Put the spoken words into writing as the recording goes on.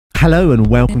Hello and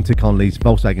welcome to Conley's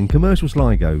Volkswagen Commercial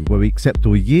Sligo, where we accept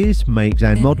all years, makes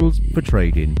and models for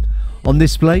trading. On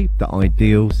display, the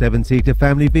ideal 7-seater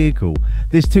family vehicle.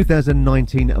 This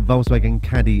 2019 Volkswagen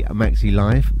Caddy Maxi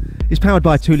Life is powered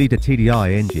by a 2-litre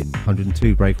TDI engine,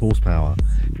 102 brake horsepower,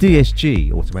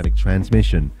 DSG automatic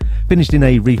transmission, finished in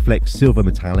a Reflex silver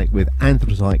metallic with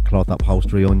anthracite cloth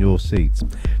upholstery on your seats.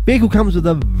 Vehicle comes with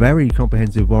a very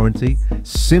comprehensive warranty,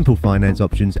 simple finance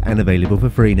options and available for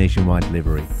free nationwide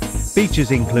delivery.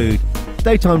 Features include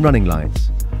daytime running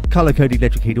lights, colour-coded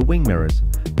electric heated wing mirrors,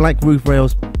 black roof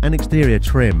rails and exterior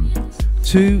trim,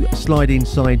 2 sliding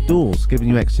side doors giving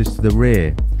you access to the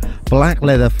rear, black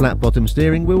leather flat bottom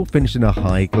steering wheel finished in a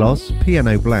high gloss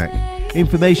piano black,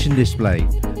 information display,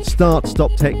 start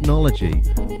stop technology,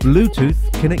 Bluetooth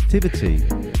connectivity,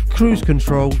 cruise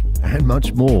control and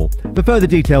much more. For further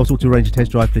details or to arrange a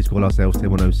test drive, please call our sales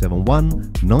team on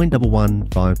 071 911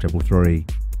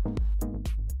 5333.